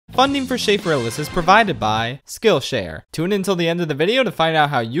Funding for Schaffrillas is provided by Skillshare. Tune in until the end of the video to find out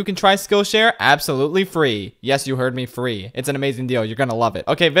how you can try Skillshare absolutely free. Yes, you heard me, free. It's an amazing deal. You're gonna love it.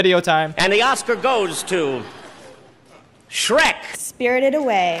 Okay, video time. And the Oscar goes to Shrek. Spirited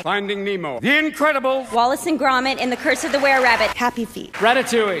Away. Finding Nemo. The Incredible. Wallace and Gromit and the Curse of the Were-Rabbit. Happy Feet.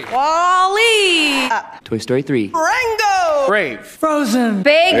 Ratatouille. Wall-E. Toy Story 3. Rango. Brave. Frozen.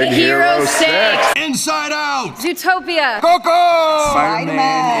 Big Hero 6. Inside Out. Zootopia. Coco.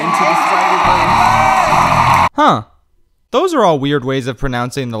 Spider-Man Into the Spider-Verse. Huh. Those are all weird ways of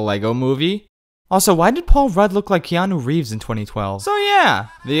pronouncing the Lego movie. Also, why did Paul Rudd look like Keanu Reeves in 2012? So yeah,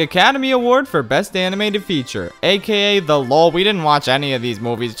 the Academy Award for Best Animated Feature, aka the lol, we didn't watch any of these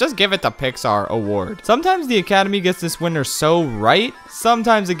movies, just give it the Pixar award. Sometimes the Academy gets this winner so right,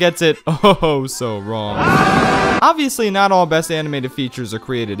 sometimes it gets it oh so wrong. Obviously, not all Best Animated Features are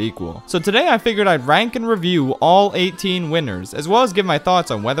created equal. So today I figured I'd rank and review all 18 winners, as well as give my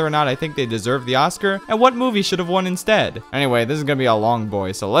thoughts on whether or not I think they deserve the Oscar, and what movie should have won instead. Anyway, this is gonna be a long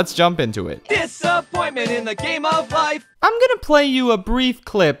boy, so let's jump into it. Disappointment in the game of life. I'm gonna play you a brief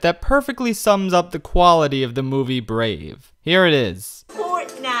clip that perfectly sums up the quality of the movie Brave. Here it is.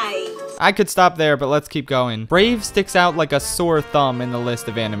 Fortnite. I could stop there, but let's keep going. Brave sticks out like a sore thumb in the list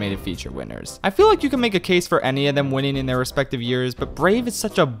of animated feature winners. I feel like you can make a case for any of them winning in their respective years, but Brave is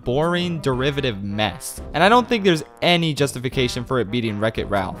such a boring, derivative mess. And I don't think there's any justification for it beating Wreck-It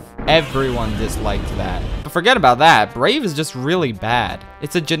Ralph. Everyone disliked that. But forget about that, Brave is just really bad.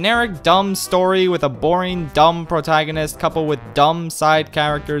 It's a generic, dumb story with a boring, dumb protagonist coupled with dumb side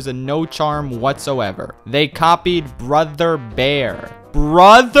characters and no charm whatsoever. They copied Brother Bear.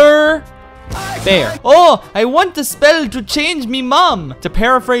 Brother Bear. Oh, I want the spell to change me mom. To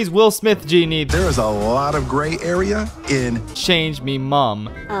paraphrase Will Smith, Genie, There is a lot of gray area in change me mom.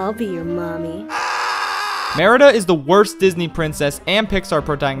 I'll be your mommy. Merida is the worst Disney princess and Pixar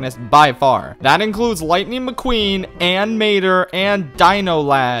protagonist by far. That includes Lightning McQueen, Ann Mater, and Dino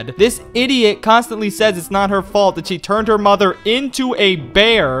Lad. This idiot constantly says it's not her fault that she turned her mother into a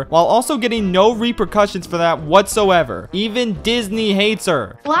bear, while also getting no repercussions for that whatsoever. Even Disney hates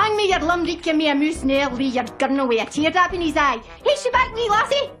her. Lang me your lumdy give me a moose nearly you're gonna away a teardrop in his eye. Hey, she back me,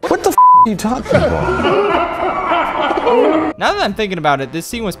 lassie. What the f are you talking about? Now that I'm thinking about it, this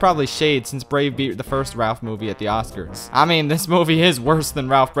scene was probably shade since Brave beat the first Ralph movie at the Oscars. I mean, this movie is worse than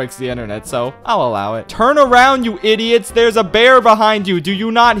Ralph Breaks the Internet, so I'll allow it. Turn around, you idiots! There's a bear behind you. Do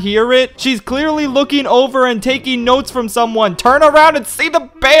you not hear it? She's clearly looking over and taking notes from someone. Turn around and see the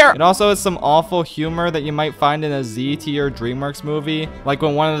bear! It also has some awful humor that you might find in a Z-tier DreamWorks movie, like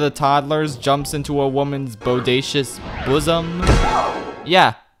when one of the toddlers jumps into a woman's bodacious bosom.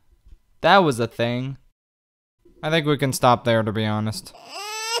 Yeah, that was a thing. I think we can stop there, to be honest.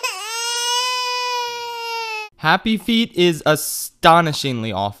 Happy Feet is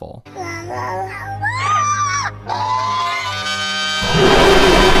astonishingly awful.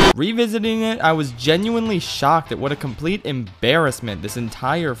 Revisiting it, I was genuinely shocked at what a complete embarrassment this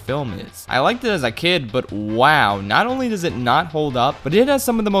entire film is. I liked it as a kid, but wow, not only does it not hold up, but it has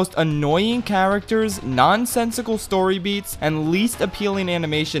some of the most annoying characters, nonsensical story beats, and least appealing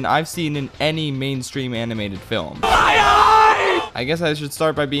animation I've seen in any mainstream animated film. I guess I should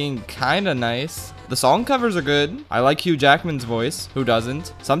start by being kinda nice. The song covers are good. I like Hugh Jackman's voice. Who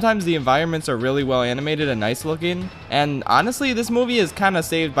doesn't? Sometimes the environments are really well animated and nice looking. And honestly, this movie is kind of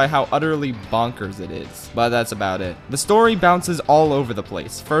saved by how utterly bonkers it is. But that's about it. The story bounces all over the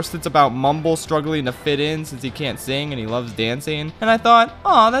place. First, it's about Mumble struggling to fit in since he can't sing and he loves dancing. And I thought,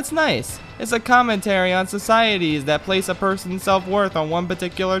 oh, that's nice. It's a commentary on societies that place a person's self-worth on one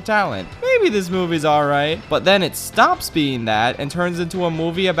particular talent. Maybe this movie's alright. But then it stops being that and turns into a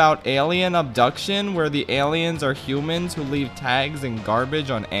movie about alien abduction where the aliens are humans who leave tags and garbage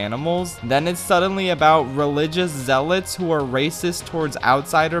on animals. Then it's suddenly about religious zealots who are racist towards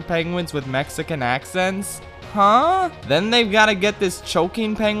outsider penguins with Mexican accents. Huh? Then they've got to get this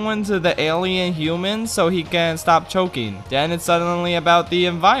choking penguin to the alien humans so he can stop choking. Then it's suddenly about the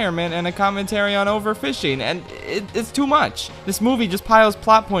environment and a commentary on overfishing, and it's too much. This movie just piles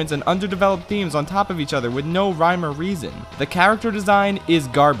plot points and underdeveloped themes on top of each other with no rhyme or reason. The character design is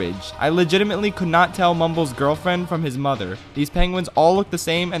garbage. I legitimately could not tell Mumble's girlfriend from his mother. These penguins all look the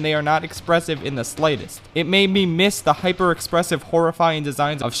same and they are not expressive in the slightest. It made me miss the hyper-expressive, horrifying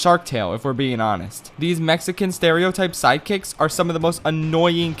designs of Shark Tale, if we're being honest. These Mexican stereotype sidekicks are some of the most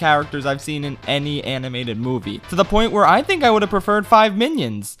annoying characters I've seen in any animated movie, to the point where I think I would have preferred 5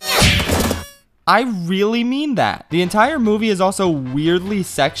 minions. I really mean that. The entire movie is also weirdly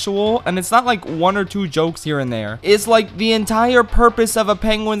sexual, and it's not like 1 or 2 jokes here and there. It's like the entire purpose of a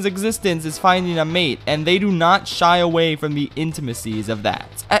penguin's existence is finding a mate, and they do not shy away from the intimacies of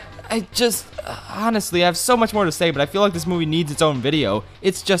that. I just, honestly, I have so much more to say, but I feel like this movie needs its own video.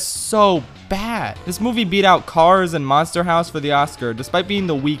 It's just so bad. This movie beat out Cars and Monster House for the Oscar, despite being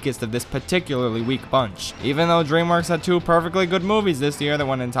the weakest of this particularly weak bunch. Even though DreamWorks had 2 perfectly good movies this year that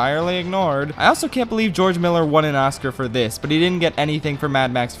went entirely ignored, I also can't believe George Miller won an Oscar for this, but he didn't get anything for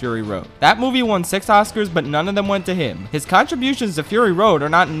Mad Max Fury Road. That movie won 6 Oscars, but none of them went to him. His contributions to Fury Road are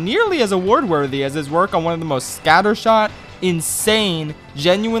not nearly as award-worthy as his work on one of the most scattershot, insane,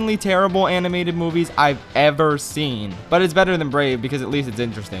 genuinely terrible animated movies I've ever seen. But it's better than Brave because at least it's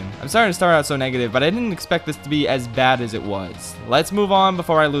interesting. I'm sorry to start out so negative, but I didn't expect this to be as bad as it was. Let's move on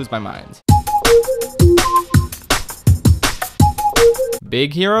before I lose my mind.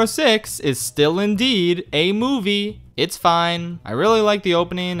 Big Hero 6 is still indeed a movie. It's fine. I really like the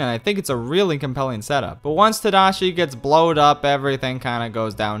opening, and I think it's a really compelling setup. But once Tadashi gets blowed up, everything kind of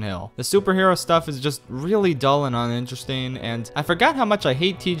goes downhill. The superhero stuff is just really dull and uninteresting, and I forgot how much I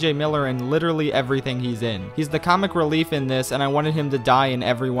hate TJ Miller in literally everything he's in. He's the comic relief in this, and I wanted him to die in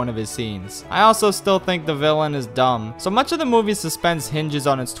every one of his scenes. I also still think the villain is dumb. So much of the movie's suspense hinges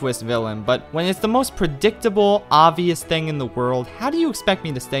on its twist villain, but when it's the most predictable, obvious thing in the world, how do you expect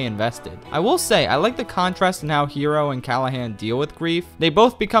me to stay invested? I will say, I like the contrast in how Hero and Callahan deal with grief. They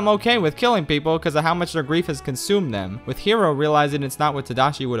both become okay with killing people because of how much their grief has consumed them, with Hero realizing it's not what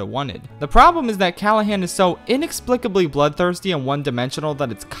Tadashi would have wanted. The problem is that Callahan is so inexplicably bloodthirsty and one-dimensional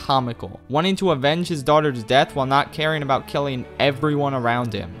that it's comical, wanting to avenge his daughter's death while not caring about killing everyone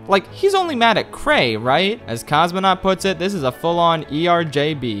around him. Like, he's only mad at Cray, right? As Cosmonaut puts it, this is a full-on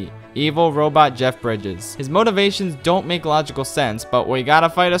ERJB. Evil robot Jeff Bridges. His motivations don't make logical sense, but we gotta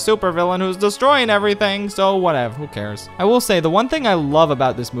fight a supervillain who's destroying everything, so whatever, who cares? I will say, the one thing I love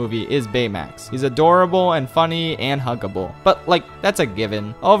about this movie is Baymax. He's adorable and funny and huggable, but like, that's a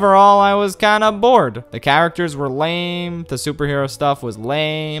given. Overall, I was kinda bored. The characters were lame, the superhero stuff was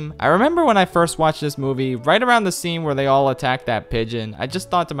lame. I remember when I first watched this movie, right around the scene where they all attacked that pigeon, I just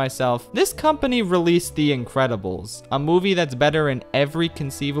thought to myself, this company released The Incredibles, a movie that's better in every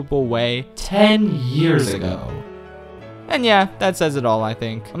conceivable way 10 years ago. And yeah, that says it all, I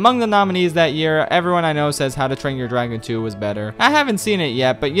think. Among the nominees that year, everyone I know says How to Train Your Dragon 2 was better. I haven't seen it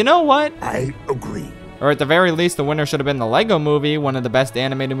yet, but you know what? I agree. Or at the very least, the winner should have been the Lego Movie, one of the best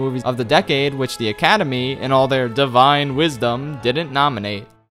animated movies of the decade, which the Academy, in all their divine wisdom, didn't nominate.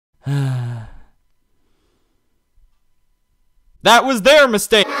 That was their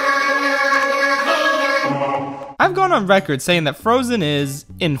mistake! I've gone on record saying that Frozen is,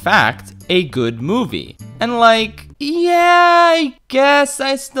 in fact, a good movie. And like, yeah, I guess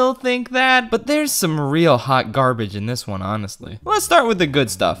I still think that, but there's some real hot garbage in this one, honestly. Let's start with the good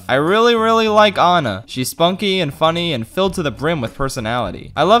stuff. I really like Anna. She's spunky and funny and filled to the brim with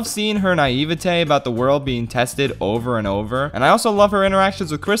personality. I love seeing her naivete about the world being tested over and over, and I also love her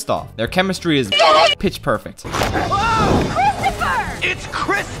interactions with Kristoff. Their chemistry is pitch perfect. It's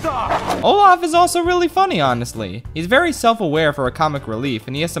Kristoff! Olaf is also really funny, honestly. He's very self-aware for a comic relief,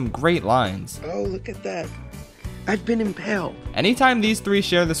 and he has some great lines. Oh, look at that. I've been impaled. Anytime these three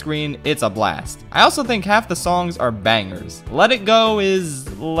share the screen, it's a blast. I also think half the songs are bangers. Let It Go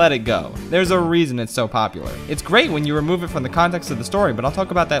is Let It Go. There's a reason it's so popular. It's great when you remove it from the context of the story, but I'll talk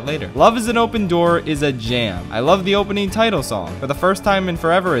about that later. Love is an Open Door is a jam. I love the opening title song. For the First Time in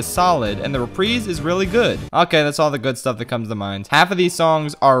Forever is solid, and the reprise is really good. Okay, that's all the good stuff that comes to mind. Half of these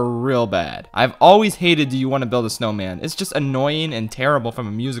songs are real bad. I've always hated Do You Want to Build a Snowman. It's just annoying and terrible from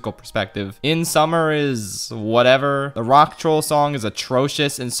a musical perspective. In Summer is whatever. The Rock Troll song is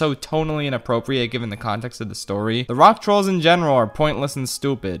atrocious and so tonally inappropriate given the context of the story. The Rock Trolls in general are pointless and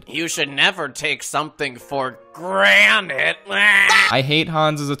stupid. You should never take something for granted. I hate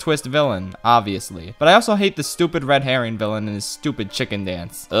Hans as a twist villain, obviously, but I also hate the stupid red herring villain and his stupid chicken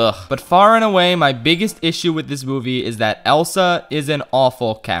dance. Ugh. But far and away, my biggest issue with this movie is that Elsa is an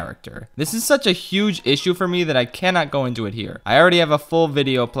awful character. This is such a huge issue for me that I cannot go into it here. I already have a full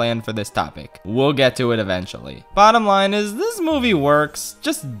video planned for this topic. We'll get to it eventually. Bottom line is, this movie works,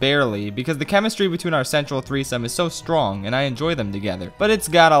 just barely, because the chemistry between our central threesome is so strong and I enjoy them together, but it's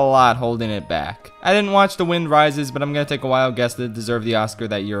got a lot holding it back. I didn't watch The Wind Rises, but I'm gonna take a wild guess that it deserved the Oscar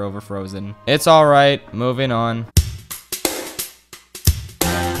that year over Frozen. It's alright, moving on.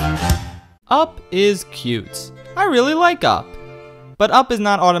 Up is cute. I really like Up. But Up is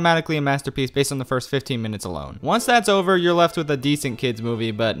not automatically a masterpiece based on the first 15 minutes alone. Once that's over, you're left with a decent kids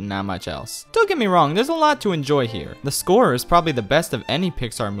movie, but not much else. Don't get me wrong, there's a lot to enjoy here. The score is probably the best of any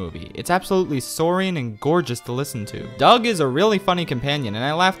Pixar movie. It's absolutely soaring and gorgeous to listen to. Doug is a really funny companion, and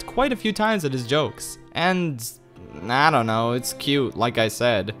I laughed quite a few times at his jokes. And I don't know, it's cute, like I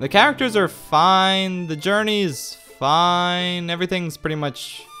said. The characters are fine, the journey's fine, everything's pretty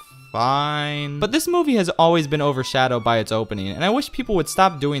much fine. But this movie has always been overshadowed by its opening, and I wish people would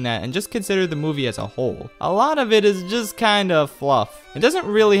stop doing that and just consider the movie as a whole. A lot of it is just kind of fluff. It doesn't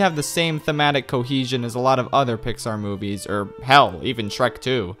really have the same thematic cohesion as a lot of other Pixar movies, or hell, even Shrek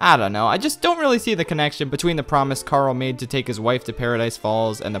 2. I don't know, I just don't really see the connection between the promise Carl made to take his wife to Paradise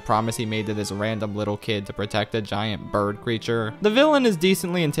Falls and the promise he made to this random little kid to protect a giant bird creature. The villain is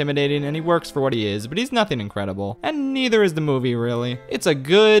decently intimidating and he works for what he is, but he's nothing incredible. And neither is the movie, really. It's a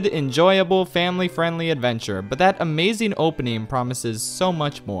good, enjoyable, family-friendly adventure, but that amazing opening promises so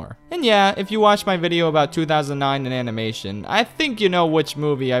much more. And yeah, if you watched my video about 2009 in animation, I think you know which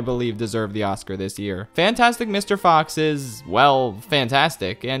movie I believe deserved the Oscar this year. Fantastic Mr. Fox is, well,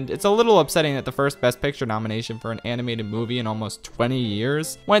 fantastic, and it's a little upsetting that the first Best Picture nomination for an animated movie in almost 20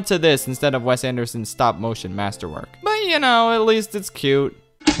 years went to this instead of Wes Anderson's stop-motion masterwork. But you know, at least it's cute.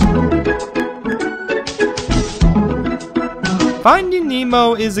 Finding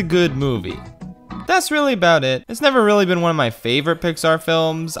Nemo is a good movie. That's really about it. It's never really been one of my favorite Pixar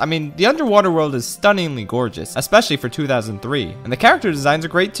films. I mean, the underwater world is stunningly gorgeous, especially for 2003. And the character designs are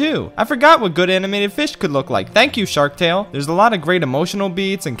great too. I forgot what good animated fish could look like. Thank you, Shark Tale. There's a lot of great emotional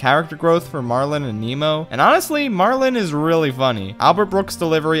beats and character growth for Marlin and Nemo. And honestly, Marlin is really funny. Albert Brooks'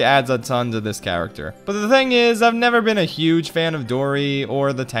 delivery adds a ton to this character. But the thing is, I've never been a huge fan of Dory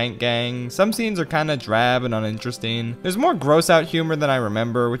or the Tank Gang. Some scenes are kind of drab and uninteresting. There's more gross out humor than I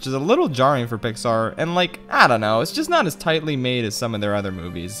remember, which is a little jarring for Pixar. And like, I don't know, it's just not as tightly made as some of their other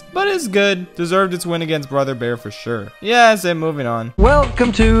movies. But it's good. Deserved its win against Brother Bear for sure. Yeah, that's it, moving on.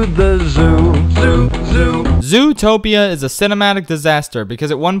 Welcome to the zoo. Zootopia is a cinematic disaster because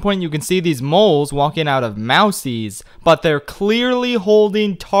at one point you can see these moles walking out of mousies, but they're clearly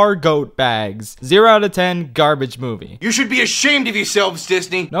holding Targoat bags. 0 out of 10, garbage movie. You should be ashamed of yourselves,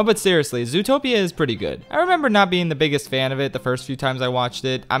 Disney. No, but seriously, Zootopia is pretty good. I remember not being the biggest fan of it the first few times I watched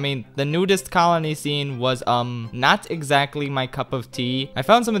it. I mean, the nudist colony scene was, not exactly my cup of tea. I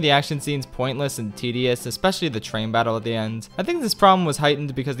found some of the action scenes pointless and tedious, especially the train battle at the end. I think this problem was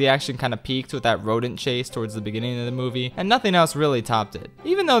heightened because the action kind of peaked with that rodent chase towards the beginning of the movie, and nothing else really topped it.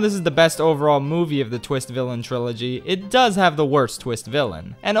 Even though this is the best overall movie of the twist villain trilogy, it does have the worst twist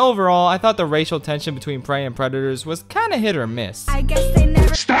villain. And overall, I thought the racial tension between prey and predators was kind of hit or miss. I guess they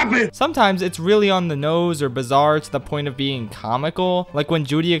never Stop it! Sometimes it's really on the nose or bizarre to the point of being comical, like when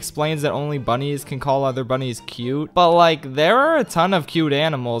Judy explains that only bunnies can call other bunnies cute. But like, there are a ton of cute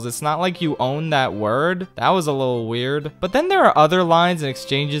animals, it's not like you own that word. That was a little weird. But then there are other lines and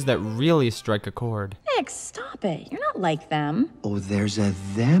exchanges that really strike a chord. Nick, stop it. You're not like them. Oh, there's a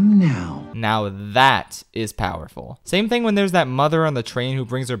them now. Now that is powerful. Same thing when there's that mother on the train who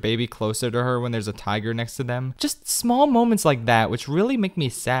brings her baby closer to her when there's a tiger next to them. Just small moments like that which really make me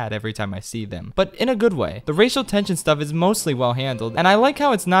sad every time I see them, but in a good way. The racial tension stuff is mostly well handled, and I like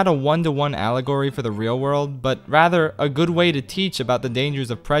how it's not a one-to-one allegory for the real world, but rather a good way to teach about the dangers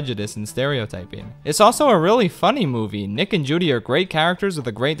of prejudice and stereotyping. It's also a really funny movie. Nick and Judy are great characters with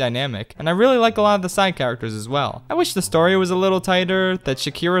a great dynamic, and I really like a lot of the side characters as well. I wish the story was a little tighter. That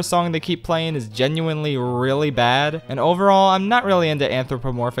Shakira song they keep playing is genuinely really bad, and overall I'm not really into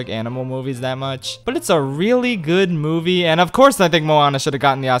anthropomorphic animal movies that much, but it's a really good movie, and of course I think Moana should have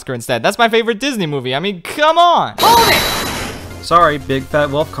gotten the Oscar instead. That's my favorite Disney movie. I mean, come on! Hold it! Sorry, big fat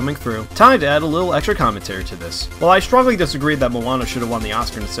wolf coming through. Time to add a little extra commentary to this. While I strongly disagree that Moana should have won the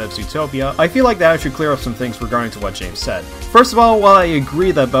Oscar instead of Zootopia, I feel like that should clear up some things regarding to what James said. First of all, while I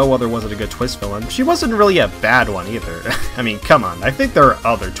agree that Bellwether wasn't a good twist villain, she wasn't really a bad one either. I mean, come on, I think there are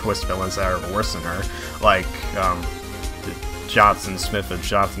other twist villains that are worse than her, like, Johnson Smith and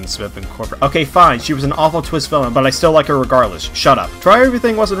Johnson Smith Incorporated. Okay, fine, she was an awful twist villain, but I still like her regardless. Shut up. Try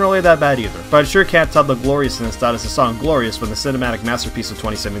Everything wasn't really that bad either, but I sure can't top the gloriousness that is the song Glorious from the cinematic masterpiece of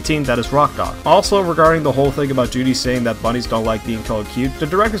 2017 that is Rock Dog. Also, regarding the whole thing about Judy saying that bunnies don't like being called cute, the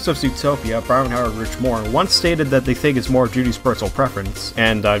directors of Zootopia, Brian Howard Rich Moore, once stated that they think it's more Judy's personal preference,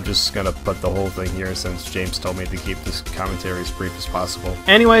 and I'm just gonna put the whole thing here since James told me to keep this commentary as brief as possible.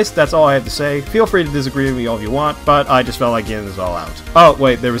 Anyways, that's all I have to say. Feel free to disagree with me all you want, but I just felt like getting this all out. Oh,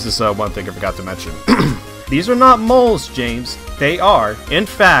 wait, there was this one thing I forgot to mention. These are not moles, James. They are, in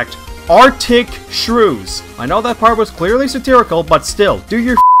fact, Arctic shrews. I know that part was clearly satirical, but still, do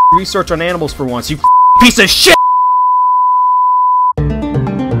your research on animals for once, you piece of shit!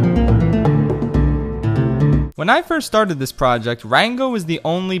 When I first started this project, Rango was the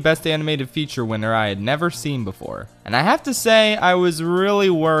only Best Animated Feature winner I had never seen before. And I have to say, I was really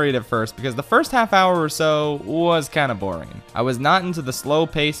worried at first because the first half hour or so was kind of boring. I was not into the slow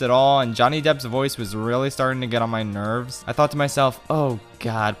pace at all, and Johnny Depp's voice was really starting to get on my nerves. I thought to myself, oh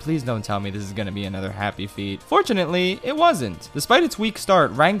God, please don't tell me this is gonna be another Happy Feet. Fortunately, it wasn't. Despite its weak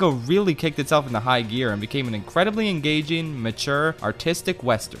start, Rango really kicked itself into high gear and became an incredibly engaging, mature, artistic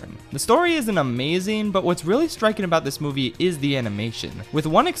Western. The story isn't amazing, but what's really striking about this movie is the animation. With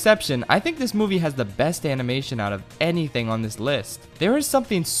one exception, I think this movie has the best animation out of anything on this list. There is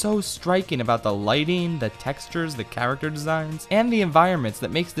something so striking about the lighting, the textures, the character designs, and the environments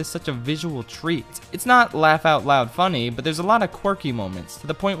that makes this such a visual treat. It's not laugh out loud funny, but there's a lot of quirky moments, to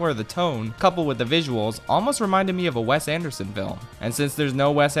the point where the tone, coupled with the visuals, almost reminded me of a Wes Anderson film. And since there's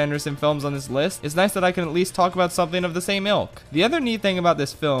no Wes Anderson films on this list, it's nice that I can at least talk about something of the same ilk. The other neat thing about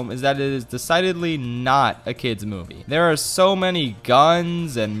this film is that it is decidedly not a kid's movie. There are so many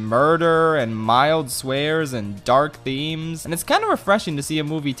guns and murder and mild swears and dark themes, and it's kind of refreshing to see a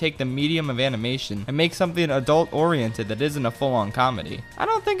movie take the medium of animation and make something adult-oriented that isn't a full-on comedy. I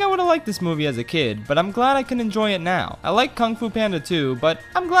don't think I would have liked this movie as a kid, but I'm glad I can enjoy it now. I like Kung Fu Panda 2, but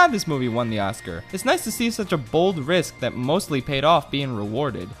I'm glad this movie won the Oscar. It's nice to see such a bold risk that mostly paid off being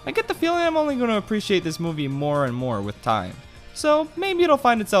rewarded. I get the feeling I'm only going to appreciate this movie more and more with time. So maybe it'll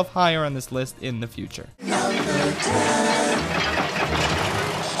find itself higher on this list in the future.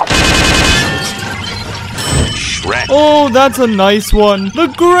 Shrek. Oh, that's a nice one.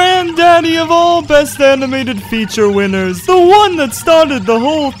 The granddaddy of all Best Animated Feature winners. The one that started the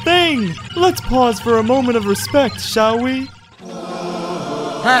whole thing. Let's pause for a moment of respect, shall we?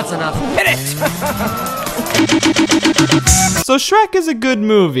 That's enough. Hit it! So Shrek is a good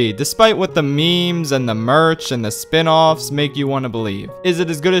movie, despite what the memes and the merch and the spin-offs make you want to believe. Is it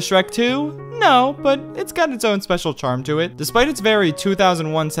as good as Shrek 2? No, but it's got its own special charm to it. Despite its very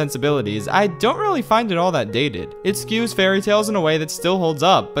 2001 sensibilities, I don't really find it all that dated. It skews fairy tales in a way that still holds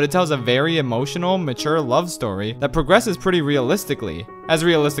up, but it tells a very emotional, mature love story that progresses pretty realistically. As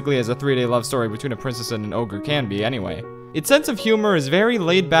realistically as a 3-day love story between a princess and an ogre can be anyway. Its sense of humor is very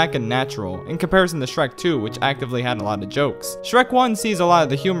laid back and natural, in comparison to Shrek 2, which actively had a lot of jokes. Shrek 1 sees a lot of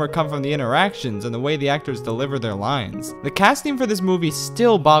the humor come from the interactions and the way the actors deliver their lines. The casting for this movie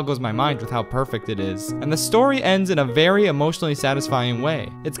still boggles my mind with how perfect it is, and the story ends in a very emotionally satisfying way.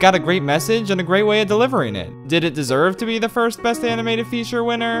 It's got a great message and a great way of delivering it. Did it deserve to be the first Best Animated Feature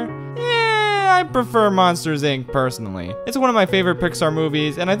winner? I prefer Monsters, Inc. personally. It's one of my favorite Pixar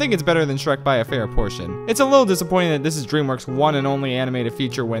movies, and I think it's better than Shrek by a fair portion. It's a little disappointing that this is DreamWorks' one and only animated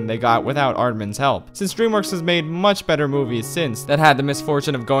feature win they got without Aardman's help, since DreamWorks has made much better movies since that had the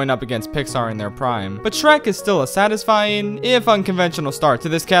misfortune of going up against Pixar in their prime. But Shrek is still a satisfying, if unconventional start to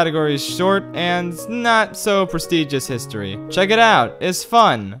this category's short and not so prestigious history. Check it out, it's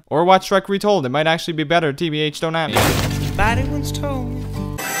fun. Or watch Shrek Retold, it might actually be better, TBH, don't at me. Somebody once told me.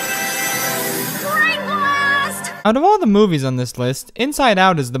 Out of all the movies on this list, Inside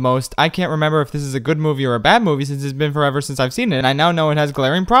Out is the most. I can't remember if this is a good movie or a bad movie since it's been forever since I've seen it, and I now know it has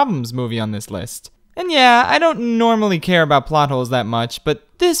glaring problems movie on this list. And yeah, I don't normally care about plot holes that much, but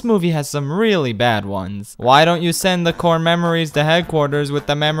this movie has some really bad ones. Why don't you send the core memories to headquarters with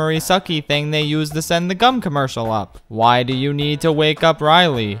the memory sucky thing they use to send the gum commercial up? Why do you need to wake up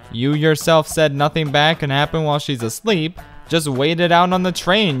Riley? You yourself said nothing bad can happen while she's asleep. Just wait it out on the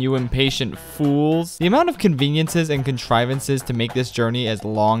train, you impatient fools. The amount of conveniences and contrivances to make this journey as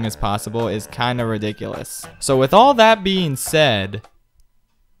long as possible is kinda ridiculous. So with all that being said,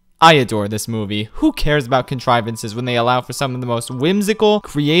 I adore this movie. Who cares about contrivances when they allow for some of the most whimsical,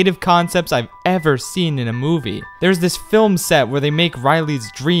 creative concepts I've ever seen in a movie? There's this film set where they make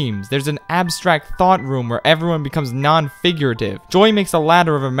Riley's dreams. There's an abstract thought room where everyone becomes non-figurative. Joy makes a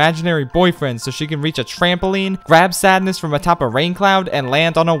ladder of imaginary boyfriends so she can reach a trampoline, grab sadness from atop a rain cloud, and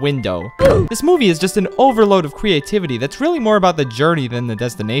land on a window. This movie is just an overload of creativity that's really more about the journey than the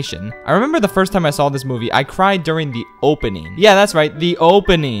destination. I remember the first time I saw this movie, I cried during the opening. Yeah, that's right, the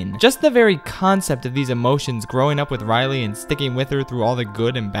opening. Just the very concept of these emotions growing up with Riley and sticking with her through all the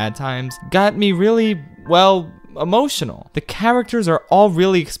good and bad times got me really, well, emotional. The characters are all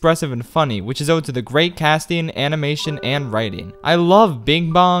really expressive and funny, which is owed to the great casting, animation, and writing. I love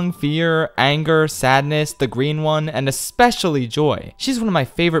Bing Bong, fear, anger, sadness, the green one, and especially Joy. She's one of my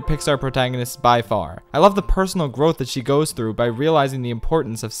favorite Pixar protagonists by far. I love the personal growth that she goes through by realizing the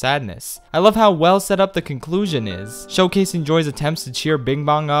importance of sadness. I love how well set up the conclusion is, showcasing Joy's attempts to cheer Bing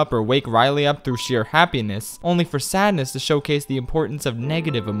Bong up or wake Riley up through sheer happiness, only for sadness to showcase the importance of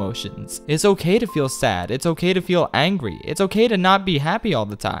negative emotions. It's okay to feel sad, it's okay to feel angry. It's okay to not be happy all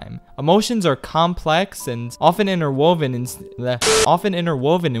the time. Emotions are complex and often interwoven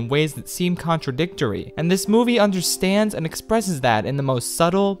in ways that seem contradictory, and this movie understands and expresses that in the most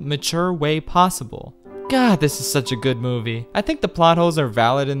subtle, mature way possible. God, this is such a good movie. I think the plot holes are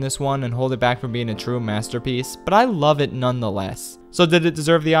valid in this one and hold it back from being a true masterpiece, but I love it nonetheless. So did it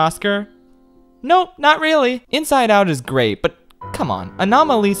deserve the Oscar? Nope, not really. Inside Out is great, but come on,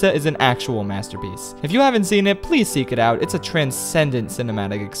 Anomalisa is an actual masterpiece. If you haven't seen it, please seek it out. It's a transcendent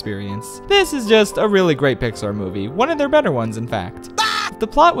cinematic experience. This is just a really great Pixar movie, one of their better ones in fact. If the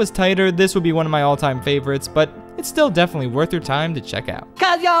plot was tighter, this would be one of my all-time favorites, but it's still definitely worth your time to check out.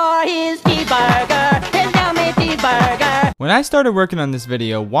 'Cause you're his cheeseburger, his yummy cheeseburger. When I started working on this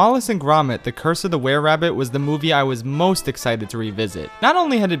video, Wallace and Gromit: The Curse of the Were-Rabbit was the movie I was most excited to revisit. Not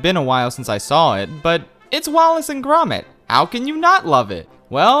only had it been a while since I saw it, but it's Wallace and Gromit. How can you not love it?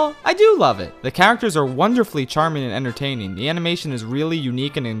 Well, I do love it. The characters are wonderfully charming and entertaining. The animation is really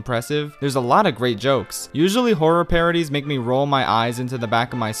unique and impressive. There's a lot of great jokes. Usually horror parodies make me roll my eyes into the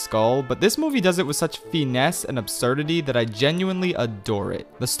back of my skull, but this movie does it with such finesse and absurdity that I genuinely adore it.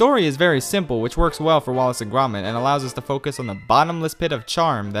 The story is very simple, which works well for Wallace and Gromit and allows us to focus on the bottomless pit of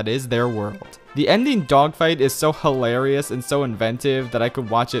charm that is their world. The ending dogfight is so hilarious and so inventive that I could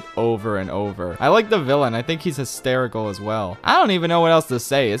watch it over and over. I like the villain, I think he's hysterical as well. I don't even know what else to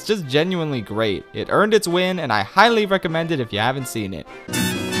say, it's just genuinely great. It earned its win and I highly recommend it if you haven't seen it.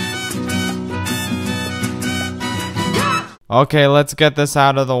 Okay, let's get this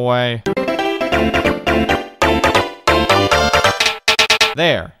out of the way.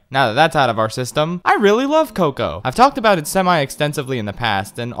 There. Now that that's out of our system, I really love Coco. I've talked about it semi-extensively in the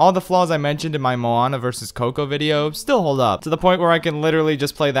past, and all the flaws I mentioned in my Moana versus Coco video still hold up, to the point where I can literally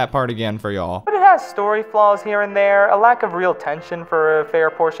just play that part again for y'all. But it has story flaws here and there, a lack of real tension for a fair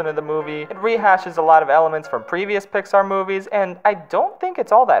portion of the movie, it rehashes a lot of elements from previous Pixar movies, and I don't think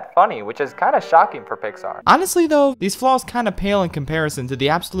it's all that funny, which is kinda shocking for Pixar. Honestly though, these flaws kinda pale in comparison to the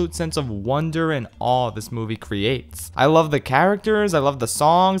absolute sense of wonder and awe this movie creates. I love the characters, I love the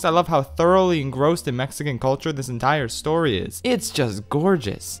songs, I love how thoroughly engrossed in Mexican culture this entire story is. It's just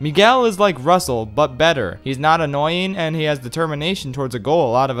gorgeous. Miguel is like Russell, but better. He's not annoying, and he has determination towards a goal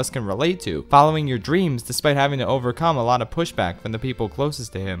a lot of us can relate to, following your dreams despite having to overcome a lot of pushback from the people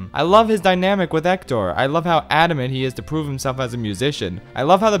closest to him. I love his dynamic with Hector. I love how adamant he is to prove himself as a musician. I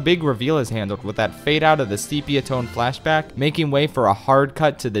love how the big reveal is handled with that fade out of the sepia tone flashback, making way for a hard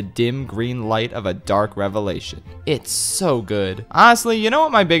cut to the dim green light of a dark revelation. It's so good. Honestly, you know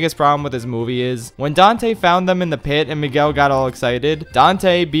what my biggest problem with this movie is? When Dante found them in the pit and Miguel got all excited,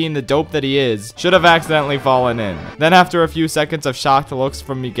 Dante, being the dope that he is, should have accidentally fallen in. Then after a few seconds of shocked looks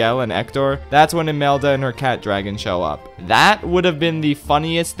from Miguel and Hector, that's when Imelda and her cat dragon show up. That would have been the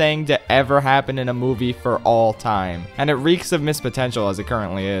funniest thing to ever happen in a movie for all time, and it reeks of missed potential as it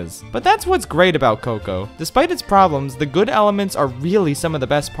currently is. But that's what's great about Coco. Despite its problems, the good elements are really some of the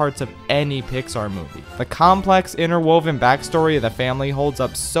best parts of any Pixar movie. The complex, interwoven backstory of the family holds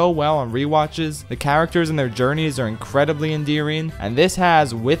up so well on rewatches, the characters and their journeys are incredibly endearing, and this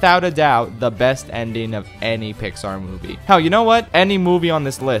has, without a doubt, the best ending of any Pixar movie. Hell, you know what? Any movie on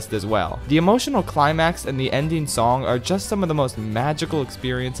this list as well. The emotional climax and the ending song are just some of the most magical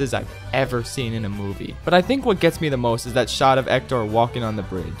experiences I've ever seen in a movie. But I think what gets me the most is that shot of Hector walking on the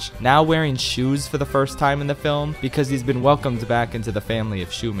bridge, now wearing shoes for the first time in the film because he's been welcomed back into the family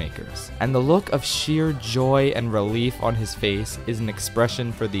of shoemakers. And the look of sheer joy and relief on his face is an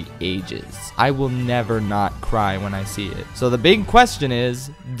expression for the ages. I will never not cry when I see it. So the big question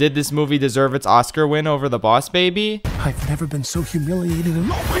is, did this movie deserve its Oscar win over The Boss Baby? I've never been so humiliated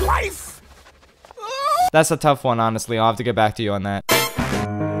in all my life! That's a tough one, honestly. I'll have to get back to you on that.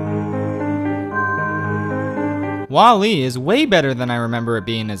 WALL-E is way better than I remember it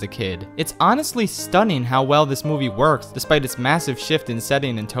being as a kid. It's honestly stunning how well this movie works, despite its massive shift in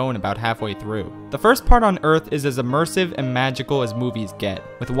setting and tone about halfway through. The first part on Earth is as immersive and magical as movies get,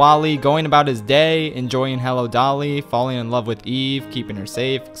 with WALL-E going about his day, enjoying Hello Dolly, falling in love with Eve, keeping her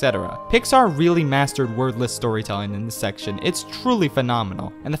safe, etc. Pixar really mastered wordless storytelling in this section. It's truly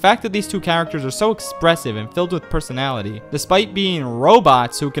phenomenal. And the fact that these two characters are so expressive and filled with personality, despite being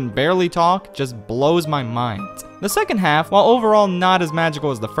robots who can barely talk, just blows my mind. The second half, while overall not as magical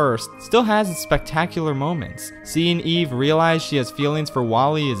as the first, still has its spectacular moments. Seeing Eve realize she has feelings for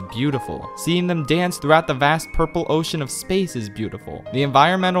WALL-E is beautiful. Seeing them dance throughout the vast purple ocean of space is beautiful. The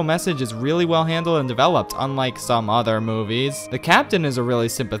environmental message is really well handled and developed, unlike some other movies. The captain is a really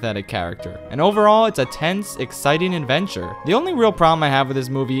sympathetic character. And overall, it's a tense, exciting adventure. The only real problem I have with this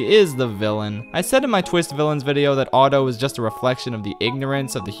movie is the villain. I said in my Twist Villains video that Otto is just a reflection of the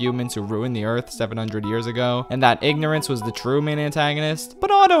ignorance of the humans who ruined the Earth 700 years ago, and that ignorance was the true main antagonist, but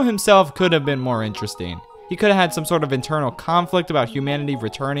Otto himself could have been more interesting. He could have had some sort of internal conflict about humanity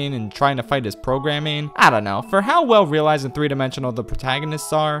returning and trying to fight his programming. I don't know. For how well realized and three-dimensional the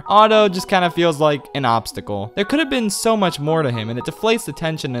protagonists are, Otto just kind of feels like an obstacle. There could have been so much more to him, and it deflates the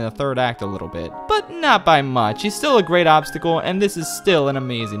tension in the third act a little bit. But not by much. He's still a great obstacle, and this is still an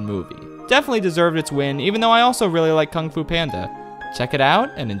amazing movie. Definitely deserved its win, even though I also really like Kung Fu Panda. Check it out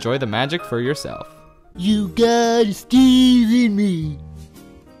and enjoy the magic for yourself. You got Steve in me.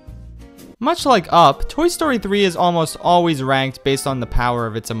 Much like Up, Toy Story 3 is almost always ranked based on the power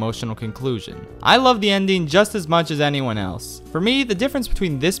of its emotional conclusion. I love the ending just as much as anyone else. For me, the difference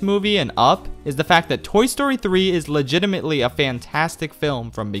between this movie and Up is the fact that Toy Story 3 is legitimately a fantastic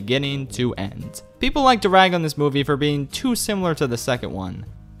film from beginning to end. People like to rag on this movie for being too similar to the second one.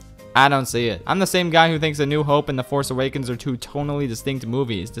 I don't see it. I'm the same guy who thinks A New Hope and The Force Awakens are two tonally distinct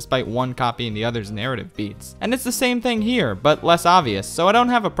movies, despite one copying the other's narrative beats. And it's the same thing here, but less obvious, so I don't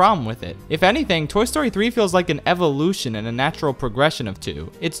have a problem with it. If anything, Toy Story 3 feels like an evolution and a natural progression of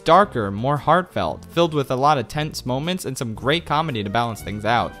 2. It's darker, more heartfelt, filled with a lot of tense moments and some great comedy to balance things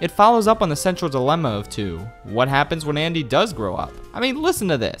out. It follows up on the central dilemma of 2. What happens when Andy does grow up? I mean, listen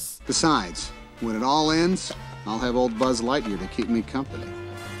to this. Besides, when it all ends, I'll have old Buzz Lightyear to keep me company.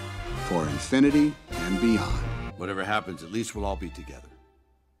 For infinity and beyond. Whatever happens, at least we'll all be together.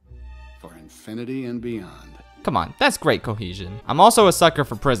 For infinity and beyond. Come on, that's great cohesion. I'm also a sucker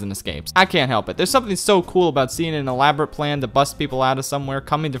for prison escapes. I can't help it. There's something so cool about seeing an elaborate plan to bust people out of somewhere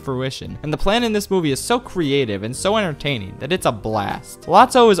coming to fruition. And the plan in this movie is so creative and so entertaining that it's a blast.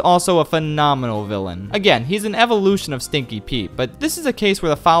 Lotso is also a phenomenal villain. Again, he's an evolution of Stinky Pete, but this is a case where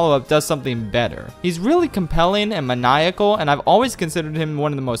the follow-up does something better. He's really compelling and maniacal, and I've always considered him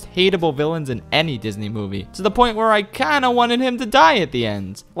one of the most hateable villains in any Disney movie, to the point where I kinda wanted him to die at the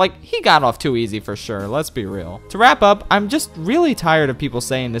end. Like, he got off too easy for sure, let's be real. To wrap up, I'm just really tired of people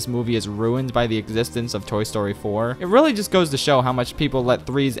saying this movie is ruined by the existence of Toy Story 4. It really just goes to show how much people let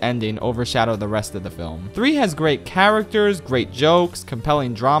 3's ending overshadow the rest of the film. 3 has great characters, great jokes,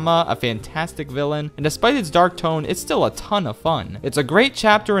 compelling drama, a fantastic villain, and despite its dark tone, it's still a ton of fun. It's a great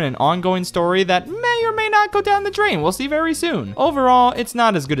chapter in an ongoing story that may or may not go down the drain. We'll see very soon. Overall, it's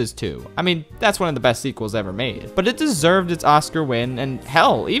not as good as 2. I mean, that's one of the best sequels ever made. But it deserved its Oscar win, and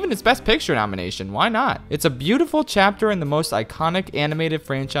hell, even its Best Picture nomination. Why not? It's a beautiful chapter in the most iconic animated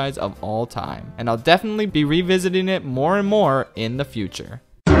franchise of all time, and I'll definitely be revisiting it more and more in the future.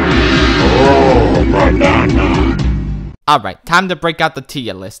 Alright, time to break out the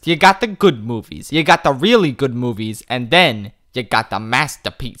tier list. You got the good movies, you got the really good movies, and then you got the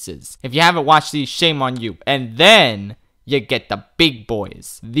masterpieces. If you haven't watched these, shame on you. And then you get the big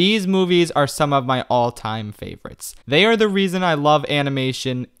boys. These movies are some of my all-time favorites. They are the reason I love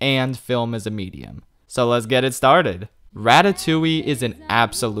animation and film as a medium. So let's get it started. Ratatouille is an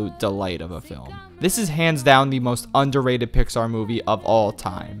absolute delight of a film. This is hands down the most underrated Pixar movie of all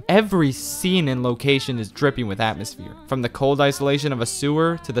time. Every scene and location is dripping with atmosphere, from the cold isolation of a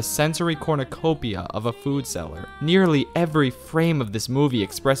sewer to the sensory cornucopia of a food cellar. Nearly every frame of this movie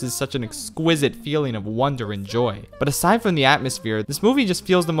expresses such an exquisite feeling of wonder and joy. But aside from the atmosphere, this movie just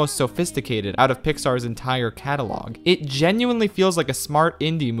feels the most sophisticated out of Pixar's entire catalog. It genuinely feels like a smart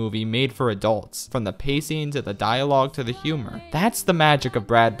indie movie made for adults, from the pacing to the dialogue to the humor. That's the magic of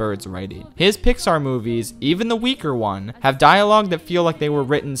Brad Bird's writing. His Pixar movies, even the weaker one, have dialogue that feel like they were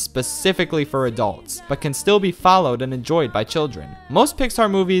written specifically for adults, but can still be followed and enjoyed by children. Most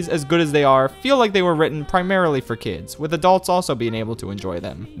Pixar movies, as good as they are, feel like they were written primarily for kids, with adults also being able to enjoy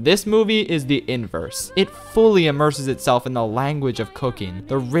them. This movie is the inverse. It fully immerses itself in the language of cooking,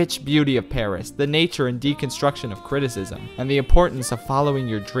 the rich beauty of Paris, the nature and deconstruction of criticism, and the importance of following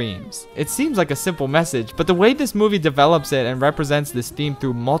your dreams. It seems like a simple message, but the way this movie develops it and represents this theme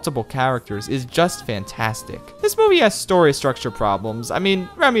through multiple characters is just fantastic. This movie has story structure problems. I mean,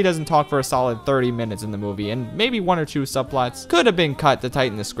 Remy doesn't talk for a solid 30 minutes in the movie, and maybe one or two subplots could have been cut to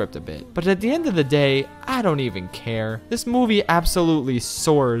tighten the script a bit. But at the end of the day, I don't even care. This movie absolutely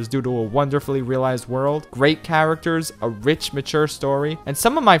soars due to a wonderfully realized world, great characters, a rich, mature story, and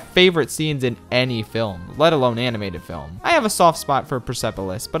some of my favorite scenes in any film, let alone animated film. I have a soft spot for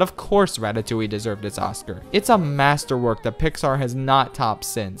Persepolis, but of course Ratatouille deserved its Oscar. It's a masterwork that Pixar has not topped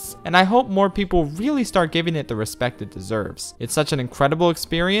since, and I hope more people really start giving it the respect it deserves. It's such an incredible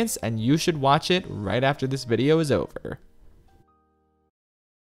experience, and you should watch it right after this video is over.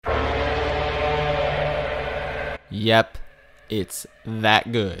 Yep, It's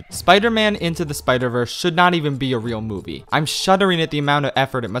that good. Spider-Man Into the Spider-Verse should not even be a real movie. I'm shuddering at the amount of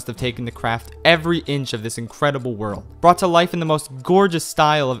effort it must have taken to craft every inch of this incredible world, brought to life in the most gorgeous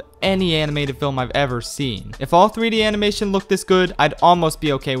style of any animated film I've ever seen. If all 3D animation looked this good, I'd almost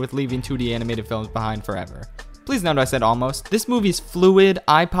be okay with leaving 2D animated films behind forever. Please note I said almost. This movie's fluid,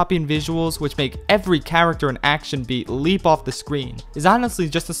 eye-popping visuals, which make every character and action beat leap off the screen, is honestly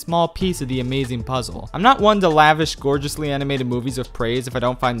just a small piece of the amazing puzzle. I'm not one to lavish gorgeously animated movies with praise if I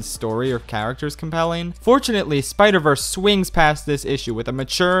don't find the story or characters compelling. Fortunately, Spider-Verse swings past this issue with a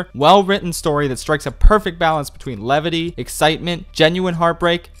mature, well-written story that strikes a perfect balance between levity, excitement, genuine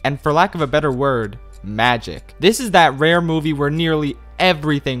heartbreak, and for lack of a better word, magic. This is that rare movie where nearly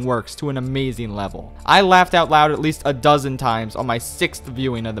everything works to an amazing level. I laughed out loud at least a dozen times on my 6th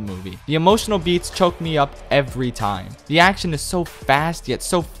viewing of the movie. The emotional beats choke me up every time. The action is so fast yet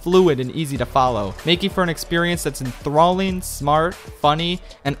so fluid and easy to follow, making for an experience that's enthralling, smart, funny,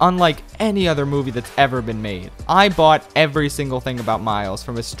 and unlike any other movie that's ever been made. I bought every single thing about Miles,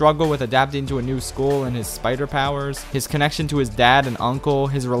 from his struggle with adapting to a new school and his spider powers, his connection to his dad and uncle,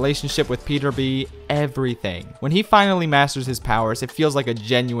 his relationship with Peter B, everything. When he finally masters his powers, it feels like a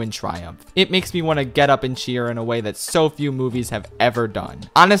genuine triumph. It makes me want to get up and cheer in a way that so few movies have ever done.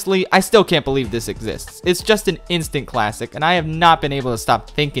 Honestly, I still can't believe this exists. It's just an instant classic, and I have not been able to stop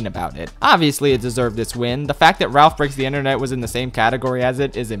thinking about it. Obviously, it deserved this win. The fact that Ralph Breaks the Internet was in the same category as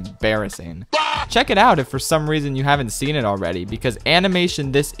it is embarrassing. Check it out if for some reason you haven't seen it already, because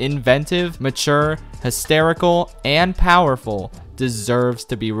animation this inventive, mature, hysterical, and powerful deserves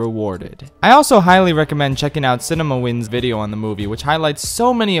to be rewarded. I also highly recommend checking out Cinema Win's video on the movie, which highlights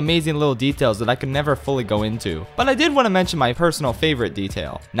so many amazing little details that I could never fully go into. But I did want to mention my personal favorite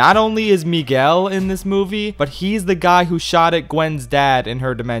detail. Not only is Miguel in this movie, but he's the guy who shot at Gwen's dad in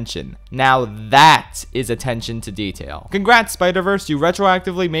her dimension. Now that is attention to detail. Congrats, Spider-Verse, you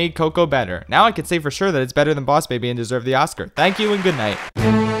retroactively made Coco better. Now I can say for sure that it's better than Boss Baby and deserve the Oscar. Thank you and good night.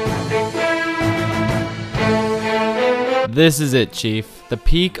 This is it, Chief. The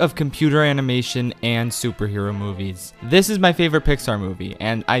peak of computer animation and superhero movies. This is my favorite Pixar movie,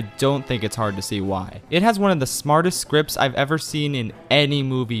 and I don't think it's hard to see why. It has one of the smartest scripts I've ever seen in any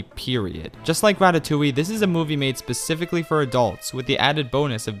movie, period. Just like Ratatouille, this is a movie made specifically for adults, with the added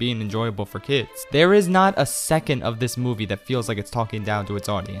bonus of being enjoyable for kids. There is not a second of this movie that feels like it's talking down to its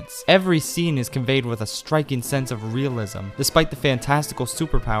audience. Every scene is conveyed with a striking sense of realism, despite the fantastical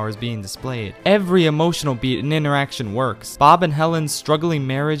superpowers being displayed. Every emotional beat and interaction works. Bob and Helen's struggling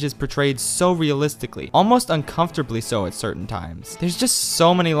marriage is portrayed so realistically, almost uncomfortably so at certain times. There's just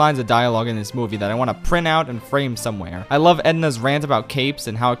so many lines of dialogue in this movie that I want to print out and frame somewhere. I love Edna's rant about capes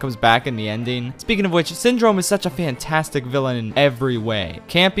and how it comes back in the ending. Speaking of which, Syndrome is such a fantastic villain in every way.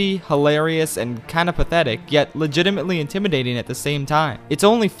 Campy, hilarious, and kinda pathetic, yet legitimately intimidating at the same time. It's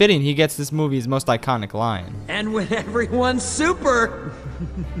only fitting he gets this movie's most iconic line. And when everyone's super,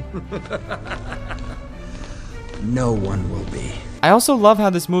 no one will be. I also love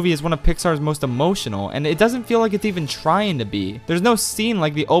how this movie is one of Pixar's most emotional, and it doesn't feel like it's even trying to be. There's no scene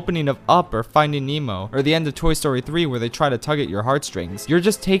like the opening of Up or Finding Nemo, or the end of Toy Story 3 where they try to tug at your heartstrings. You're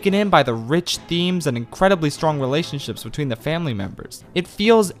just taken in by the rich themes and incredibly strong relationships between the family members. It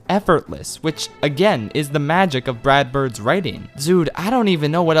feels effortless, which, again, is the magic of Brad Bird's writing. Dude, I don't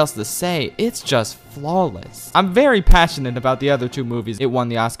even know what else to say. It's just flawless. I'm very passionate about the other two movies it won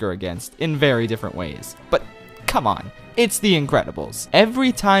the Oscar against, in very different ways. But come on. It's The Incredibles.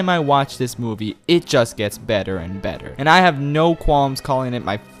 Every time I watch this movie, it just gets better and better. And I have no qualms calling it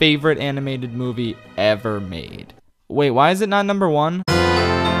my favorite animated movie ever made. Wait, why is it not number 1?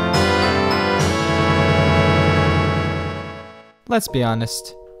 Let's be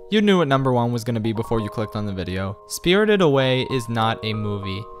honest. You knew what number 1 was going to be before you clicked on the video. Spirited Away is not a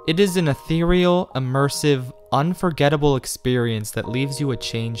movie. It is an ethereal, immersive, unforgettable experience that leaves you a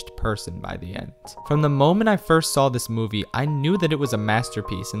changed person by the end. From the moment I first saw this movie, I knew that it was a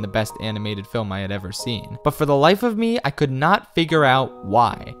masterpiece and the best animated film I had ever seen. But for the life of me, I could not figure out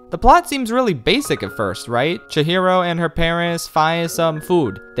why. The plot seems really basic at first, right? Chihiro and her parents find some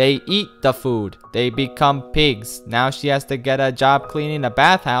food. They eat the food. They become pigs. Now she has to get a job cleaning a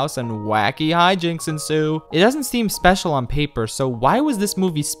bathhouse and wacky hijinks ensue. It doesn't seem special on paper, so why was this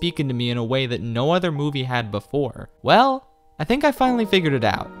movie speaking to me in a way that no other movie had before? Well, I think I finally figured it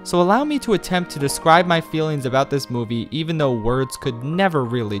out. So allow me to attempt to describe my feelings about this movie even though words could never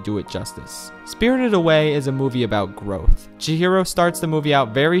really do it justice. Spirited Away is a movie about growth. Chihiro starts the movie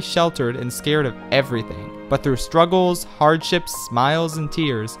out very sheltered and scared of everything. But through struggles, hardships, smiles, and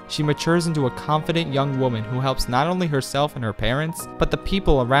tears, she matures into a confident young woman who helps not only herself and her parents, but the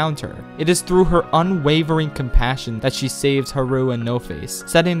people around her. It is through her unwavering compassion that she saves Haru and No-Face,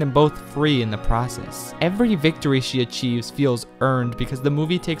 setting them both free in the process. Every victory she achieves feels earned because the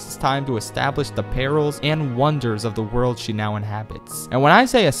movie takes its time to establish the perils and wonders of the world she now inhabits. And when I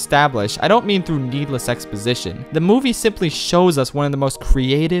say establish, I don't mean through needless exposition. The movie simply shows us one of the most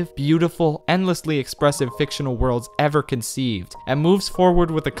creative, beautiful, endlessly expressive fictional worlds ever conceived, and moves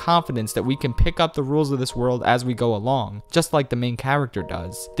forward with the confidence that we can pick up the rules of this world as we go along, just like the main character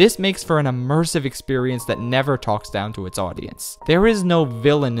does. This makes for an immersive experience that never talks down to its audience. There is no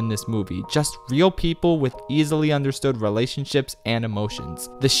villain in this movie, just real people with easily understood relationships and emotions.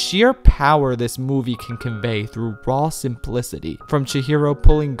 The sheer power this movie can convey through raw simplicity, from Chihiro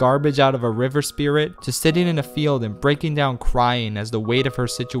pulling garbage out of a river spirit, to sitting in a field and breaking down crying as the weight of her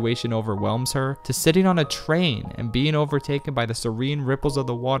situation overwhelms her, to sitting on a train and being overtaken by the serene ripples of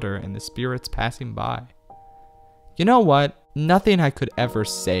the water and the spirits passing by. You know what? Nothing I could ever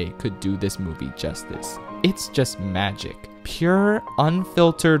say could do this movie justice. It's just magic. Pure,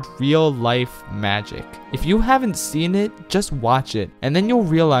 unfiltered, real-life magic. If you haven't seen it, just watch it, and then you'll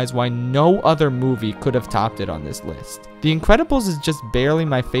realize why no other movie could have topped it on this list. The Incredibles is just barely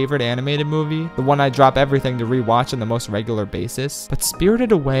my favorite animated movie, the one I drop everything to rewatch on the most regular basis, but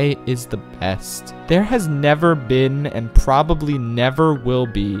Spirited Away is the best. There has never been, and probably never will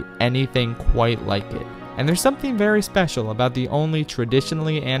be, anything quite like it. And there's something very special about the only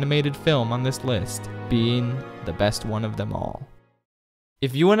traditionally animated film on this list being the best one of them all.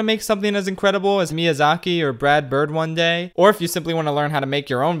 If you want to make something as incredible as Miyazaki or Brad Bird one day, or if you simply want to learn how to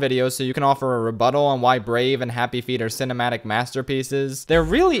make your own videos so you can offer a rebuttal on why Brave and Happy Feet are cinematic masterpieces, there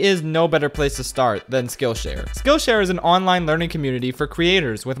really is no better place to start than Skillshare. Skillshare is an online learning community for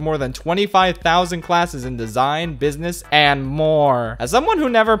creators with more than 25,000 classes in design, business, and more. As someone who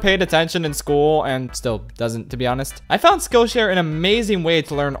never paid attention in school, and still doesn't to be honest, I found Skillshare an amazing way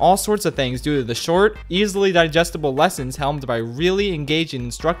to learn all sorts of things due to the short, easily digestible lessons helmed by really engaging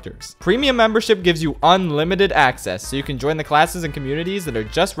instructors. Premium membership gives you unlimited access, so you can join the classes and communities that are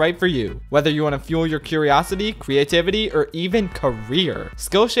just right for you. Whether you want to fuel your curiosity, creativity, or even career,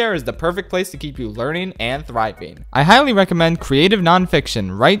 Skillshare is the perfect place to keep you learning and thriving. I highly recommend Creative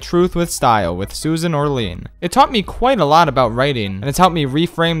Nonfiction, Write Truth with Style with Susan Orlean. It taught me quite a lot about writing, and it's helped me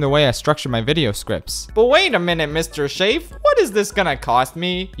reframe the way I structure my video scripts. But wait a minute, Mr. Schaff, what is this gonna cost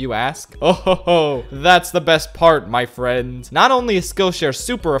me, you ask? Oh ho ho, that's the best part, my friend. Not only is Skillshare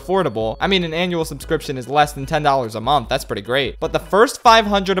super affordable, I mean an annual subscription is less than $10 a month, that's pretty great, but the first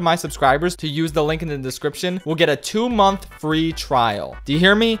 500 of my subscribers to use the link in the description will get a 2-month free trial. Do you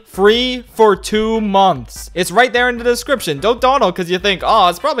hear me? Free for 2 months. It's right there in the description. Don't dawdle because you think, oh,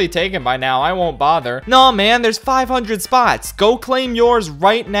 it's probably taken by now, I won't bother. No man, there's 500 spots. Go claim yours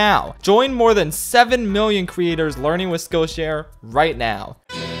right now. Join more than 7 million creators learning with Skillshare right now.